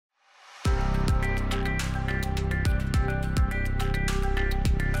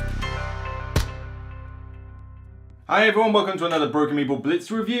Hi everyone, welcome to another Broken Meeple Blitz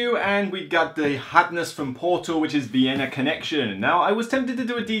review, and we got the hotness from Portal, which is Vienna Connection. Now, I was tempted to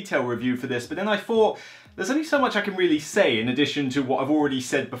do a detail review for this, but then I thought there's only so much I can really say in addition to what I've already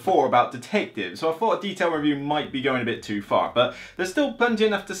said before about detectives, so I thought a detail review might be going a bit too far. But there's still plenty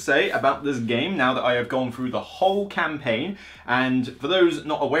enough to say about this game now that I have gone through the whole campaign. And for those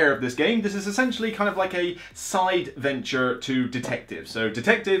not aware of this game, this is essentially kind of like a side venture to Detective. So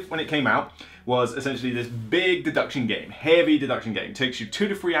Detective, when it came out, was essentially this big deduction game, heavy deduction game. It takes you 2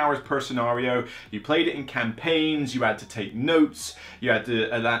 to 3 hours per scenario. You played it in campaigns, you had to take notes, you had to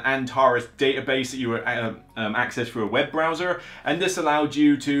that Antares database that you were access through a web browser, and this allowed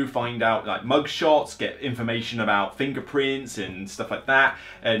you to find out like mugshots, get information about fingerprints and stuff like that,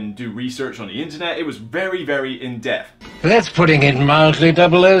 and do research on the internet. It was very, very in-depth. That's putting it mildly,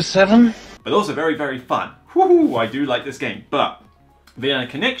 007. But also very, very fun. Woohoo, I do like this game, but Vienna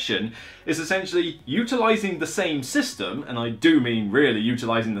Connection is essentially utilizing the same system, and I do mean really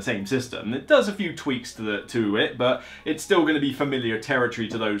utilizing the same system. It does a few tweaks to it, but it's still going to be familiar territory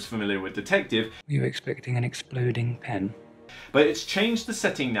to those familiar with Detective. Were you expecting an exploding pen? But it's changed the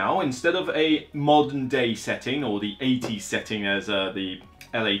setting now. Instead of a modern day setting, or the 80s setting as the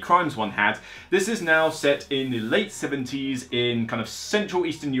LA Crimes one had, this is now set in the late 70s in kind of Central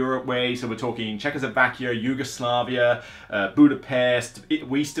Eastern Europe way, so we're talking Czechoslovakia, Yugoslavia, Budapest,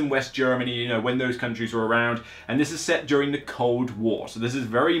 East and West Germany, you know, when those countries were around, and this is set during the Cold War. So this is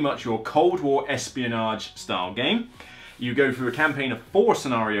very much your Cold War espionage style game. You go through a campaign of 4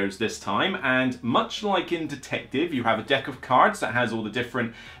 scenarios this time, and much like in Detective, you have a deck of cards that has all the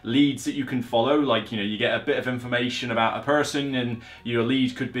different leads that you can follow. Like, you know, you get a bit of information about a person, and your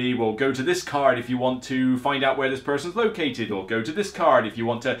lead could be, well, go to this card if you want to find out where this person's located, or go to this card if you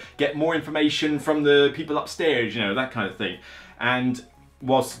want to get more information from the people upstairs, you know, that kind of thing. And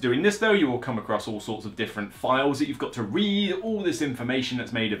whilst doing this though, you will come across all sorts of different files that you've got to read, all this information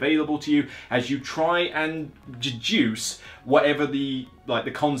that's made available to you as you try and deduce whatever the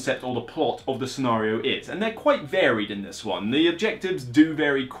concept or the plot of the scenario is. And they're quite varied in this one. The objectives do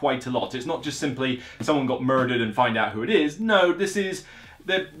vary quite a lot. It's not just simply someone got murdered and find out who it is. No, this is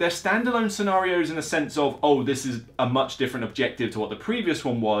they're standalone scenarios in a sense of, oh, this is a much different objective to what the previous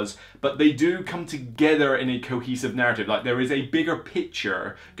one was, but they do come together in a cohesive narrative. Like, there is a bigger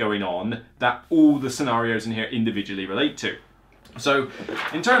picture going on that all the scenarios in here individually relate to. So,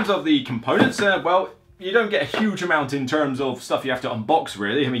 in terms of the components, well, you don't get a huge amount in terms of stuff you have to unbox,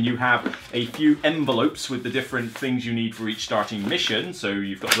 really. I mean, you have a few envelopes with the different things you need for each starting mission, so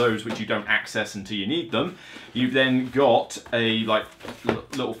you've got those which you don't access until you need them. You've then got a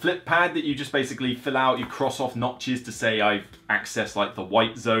little flip pad that you just basically fill out. You cross off notches to say I've accessed like the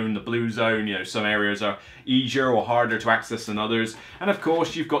white zone, the blue zone. You know, some areas are easier or harder to access than others. And of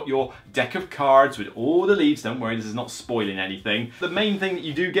course, you've got your deck of cards with all the leads. Don't worry, this is not spoiling anything. The main thing that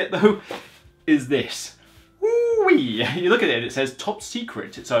you do get though is this. Woo-wee! You look at it, it says top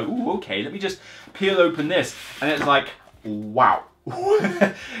secret. It's like, ooh, okay, let me just peel open this. And it's like, wow.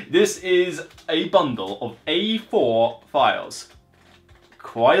 This is a bundle of A4 files.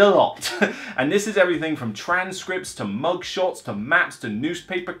 Quite a lot. And this is everything from transcripts to mugshots to maps to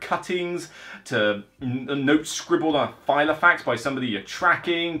newspaper cuttings to notes scribbled on a filofax by somebody you're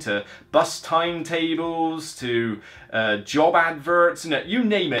tracking, to bus timetables, to job adverts, you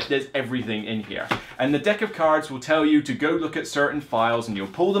name it, there's everything in here. And the deck of cards will tell you to go look at certain files, and you'll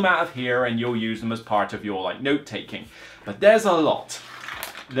pull them out of here and you'll use them as part of your note taking. But there's a lot.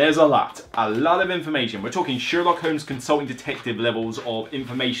 There's a lot of information. We're talking Sherlock Holmes consulting detective levels of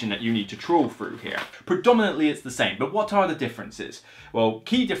information that you need to trawl through here. Predominantly it's the same, but what are the differences? Well,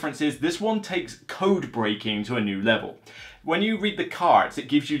 key difference is this one takes code breaking to a new level. When you read the cards, it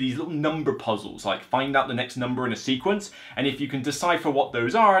gives you these little number puzzles, like find out the next number in a sequence, and if you can decipher what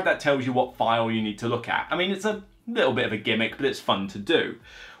those are, that tells you what file you need to look at. I mean, it's a little bit of a gimmick, but it's fun to do.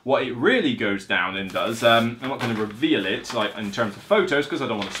 What it really goes down and does, I'm not going to reveal it like in terms of photos because I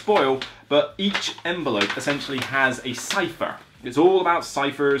don't want to spoil, but each envelope essentially has a cipher. It's all about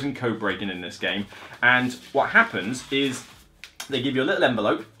ciphers and code breaking in this game, and what happens is they give you a little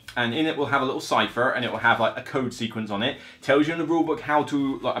envelope, and in it will have a little cipher, and it will have like a code sequence on it. Tells you in the rulebook how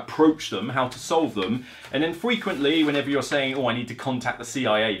to approach them, how to solve them, and then frequently, whenever you're saying, "Oh, I need to contact the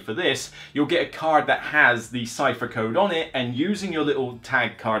CIA for this," you'll get a card that has the cipher code on it, and using your little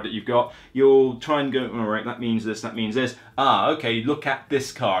tag card that you've got, you'll try and go, "All right, that means this, that means this. Ah, okay, look at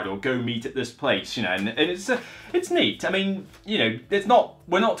this card, or go meet at this place." You know, and it's neat. I mean, you know,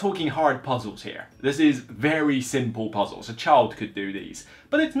 we're not talking hard puzzles here. This is very simple puzzles. A child could do these,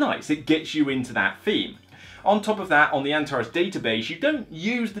 but it's nice. It gets you into that theme. On top of that, on the Antares database, you don't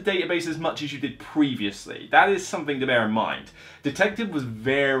use the database as much as you did previously. That is something to bear in mind. Detective was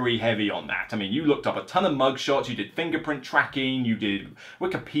very heavy on that. I mean, you looked up a ton of mugshots, you did fingerprint tracking, you did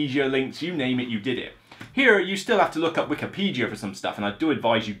Wikipedia links, you name it, you did it. Here, you still have to look up Wikipedia for some stuff, and I do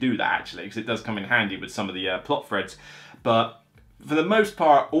advise you do that, actually, because it does come in handy with some of the plot threads. But for the most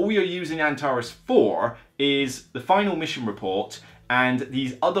part, all you're using Antares for is the final mission report and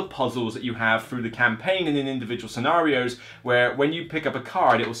these other puzzles that you have through the campaign and in individual scenarios, where when you pick up a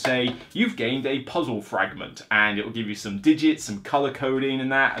card, it will say, you've gained a puzzle fragment, and it will give you some digits, some color coding and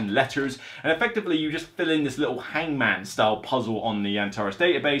that, and letters, and effectively you just fill in this little hangman style puzzle on the Antares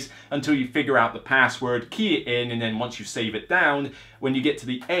database until you figure out the password, key it in, and then once you save it down, when you get to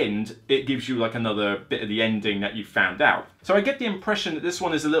the end, it gives you like another bit of the ending that you found out. So I get the impression that this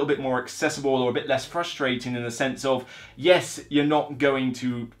one is a little bit more accessible or a bit less frustrating in the sense of, yes, you're not going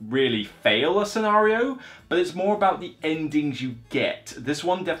to really fail a scenario, but it's more about the endings you get. This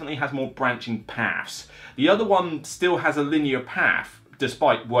one definitely has more branching paths. The other one still has a linear path,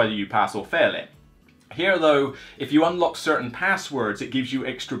 despite whether you pass or fail it. Here though, if you unlock certain passwords, it gives you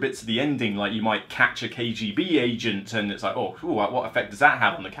extra bits of the ending, like you might catch a KGB agent and it's like, oh, what effect does that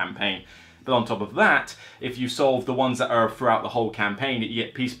have on the campaign? But on top of that, if you solve the ones that are throughout the whole campaign that you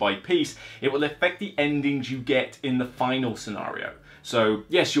get piece by piece, it will affect the endings you get in the final scenario. So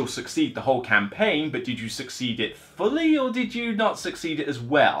yes, you'll succeed the whole campaign, but did you succeed it fully or did you not succeed it as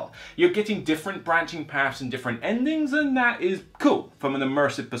well? You're getting different branching paths and different endings, and that is cool from an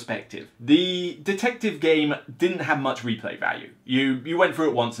immersive perspective. The detective game didn't have much replay value. You went through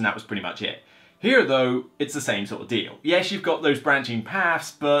it once and that was pretty much it. Here though, it's the same sort of deal. Yes, you've got those branching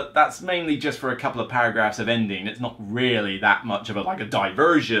paths, but that's mainly just for a couple of paragraphs of ending. It's not really that much of a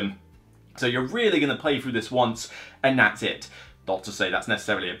diversion. So you're really going to play through this once and that's it. Not to say that's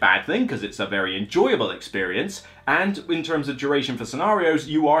necessarily a bad thing, because it's a very enjoyable experience, and in terms of duration for scenarios,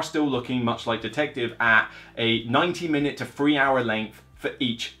 you are still looking, much like Detective, at a 90-minute to 3-hour length for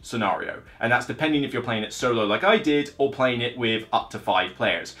each scenario. And that's depending if you're playing it solo like I did, or playing it with up to 5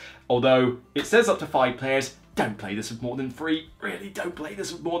 players. Although, it says up to 5 players, don't play this with more than 3. Really, don't play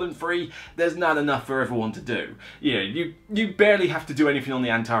this with more than 3. There's not enough for everyone to do. You barely have to do anything on the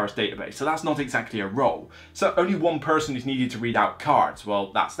Antares database, so that's not exactly a role. So only one person is needed to read out cards.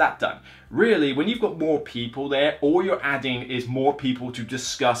 Well, that's that done. Really, when you've got more people there, all you're adding is more people to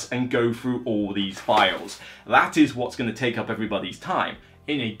discuss and go through all these files. That is what's going to take up everybody's time.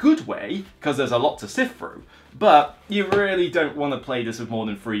 In a good way, because there's a lot to sift through. But you really don't want to play this with more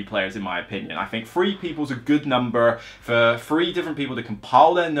than 3 players, in my opinion. I think 3 people's a good number for 3 different people to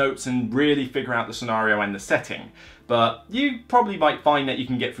compile their notes and really figure out the scenario and the setting. But you probably might find that you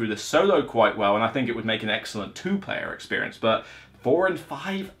can get through this solo quite well, and I think it would make an excellent 2-player experience. But 4 and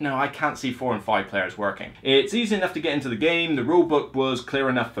 5? No, I can't see 4 and 5 players working. It's easy enough to get into the game. The rulebook was clear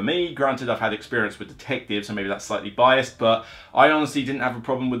enough for me. Granted, I've had experience with Detective, so maybe that's slightly biased, but I honestly didn't have a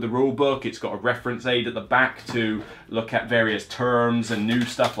problem with the rulebook. It's got a reference aid at the back to look at various terms and new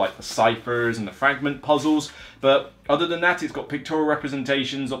stuff like the ciphers and the fragment puzzles. But other than that, it's got pictorial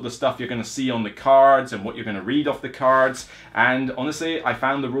representations of the stuff you're going to see on the cards and what you're going to read off the cards. And honestly, I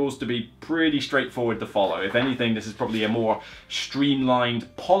found the rules to be pretty straightforward to follow. If anything, this is probably a more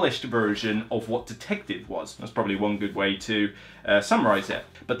streamlined, polished version of what Detective was. That's probably one good way to summarize it.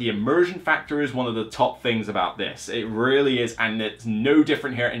 But the immersion factor is one of the top things about this. It really is, and it's no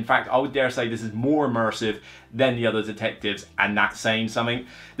different here. In fact, I would dare say this is more immersive than the other Detectives, and that's saying something.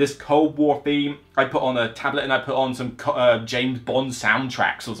 This Cold War theme, I put on a tablet and I put on some James Bond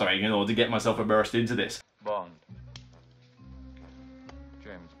soundtracks or something in order to get myself immersed into this. Bond.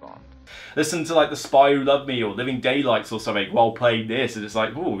 James Bond. Listen to like The Spy Who Loved Me or Living Daylights or something while playing this, and it's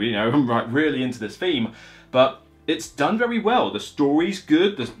like, oh, you know, I'm like really into this theme. But it's done very well. The story's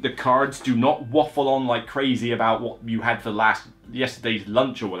good. The cards do not waffle on like crazy about what you had for yesterday's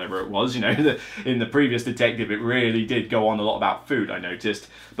lunch or whatever it was. You know, in the previous Detective, it really did go on a lot about food, I noticed.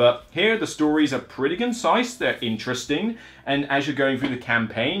 But here, the stories are pretty concise. They're interesting, and as you're going through the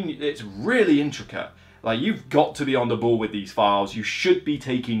campaign, it's really intricate. Like, you've got to be on the ball with these files. You should be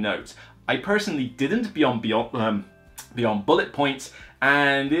taking notes. I personally didn't beyond bullet points,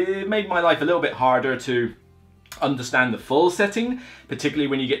 and it made my life a little bit harder to understand the full setting, particularly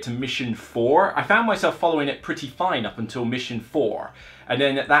when you get to mission 4. I found myself following it pretty fine up until mission 4, and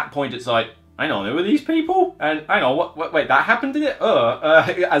then at that point it's like, I don't know, who are these people? And I know, wait, that happened, did it?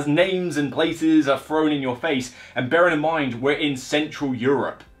 As names and places are thrown in your face, and bearing in mind, we're in Central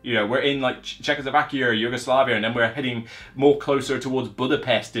Europe. You know, we're in like Czechoslovakia or Yugoslavia, and then we're heading more closer towards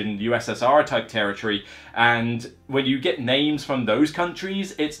Budapest in USSR type territory. And when you get names from those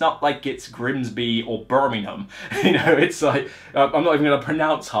countries, it's not like it's Grimsby or Birmingham. You know, it's like, I'm not even going to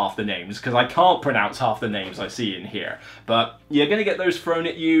pronounce half the names, because I can't pronounce half the names I see in here. But you're going to get those thrown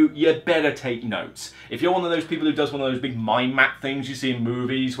at you, you better take notes. If you're one of those people who does one of those big mind map things you see in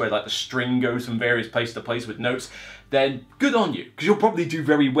movies, where like the string goes from various place to place with notes, then good on you, because you'll probably do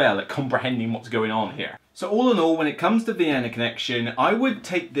very well at comprehending what's going on here. So all in all, when it comes to Vienna Connection, I would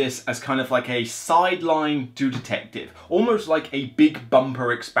take this as kind of like a sideline to Detective, almost like a big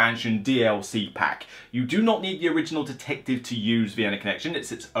bumper expansion DLC pack. You do not need the original Detective to use Vienna Connection.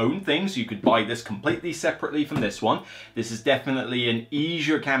 It's its own thing, so you could buy this completely separately from this one. This is definitely an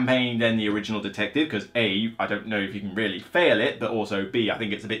easier campaign than the original Detective, because A, I don't know if you can really fail it, but also B, I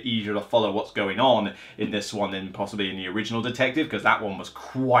think it's a bit easier to follow what's going on in this one than possibly in the original Detective, because that one was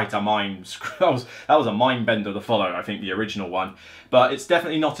quite a that was a mind bender to follow, I think, the original one. But it's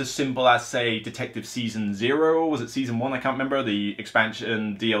definitely not as simple as, say, Detective Season 0, or was it Season 1? I can't remember, the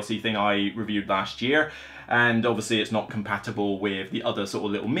expansion DLC thing I reviewed last year. And obviously it's not compatible with the other sort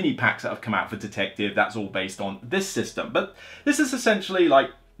of little mini packs that have come out for Detective. That's all based on this system. But this is essentially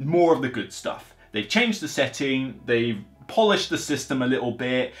like more of the good stuff. They've changed the setting, they've polished the system a little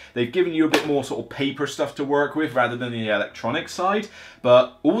bit, they've given you a bit more sort of paper stuff to work with rather than the electronic side,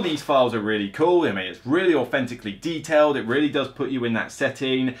 but all these files are really cool. I mean, it's really authentically detailed, it really does put you in that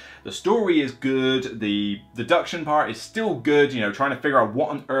setting, the story is good, the deduction part is still good, you know, trying to figure out what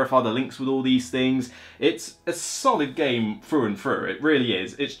on earth are the links with all these things. It's a solid game through and through, it really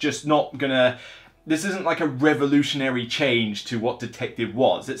is. It's just not gonna... This isn't like a revolutionary change to what Detective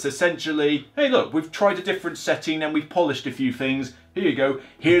was. It's essentially, hey look, we've tried a different setting and we've polished a few things. Here you go,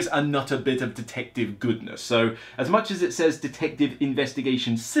 here's another bit of Detective goodness. So as much as it says Detective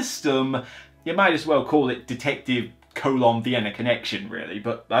Investigation System, you might as well call it Detective Vienna Connection, really.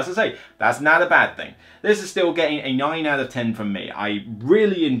 But as I say, that's not a bad thing. This is still getting a 9 out of 10 from me. I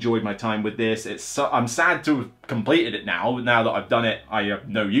really enjoyed my time with this. I'm sad to have completed it now. Now that I've done it, I have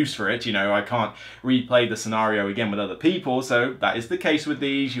no use for it. You know, I can't replay the scenario again with other people, so that is the case with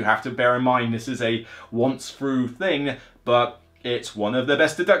these. You have to bear in mind this is a once-through thing, but it's one of the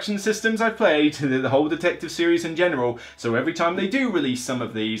best deduction systems I've played, the whole Detective series in general, so every time they do release some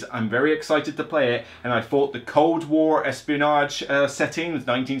of these, I'm very excited to play it, and I thought the Cold War espionage setting, the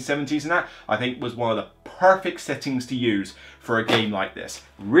 1970s and that, I think was one of the perfect settings to use for a game like this.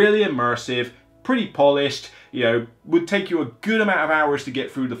 Really immersive, pretty polished, you know, would take you a good amount of hours to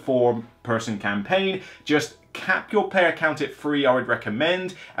get through the 4-person campaign. Just cap your player count at 3, I would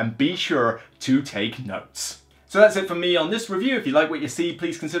recommend, and be sure to take notes. So that's it from me on this review. If you like what you see,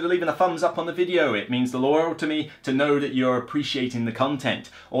 please consider leaving a thumbs up on the video. It means the world to me to know that you're appreciating the content.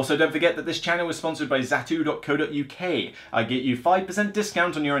 Also, don't forget that this channel is sponsored by Zatu.co.uk. I get you 5%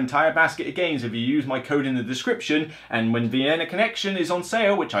 discount on your entire basket of games if you use my code in the description, and when Vienna Connection is on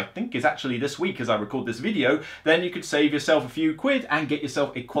sale, which I think is actually this week as I record this video, then you could save yourself a few quid and get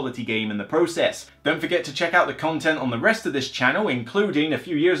yourself a quality game in the process. Don't forget to check out the content on the rest of this channel, including a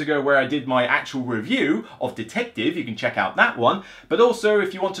few years ago where I did my actual review of Detective. You can check out that one, but also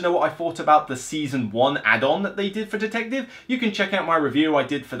if you want to know what I thought about the Season 1 add-on that they did for Detective, you can check out my review I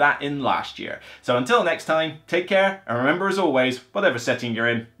did for that in last year. So until next time, take care, and remember as always, whatever setting you're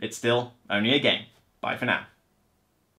in, it's still only a game. Bye for now.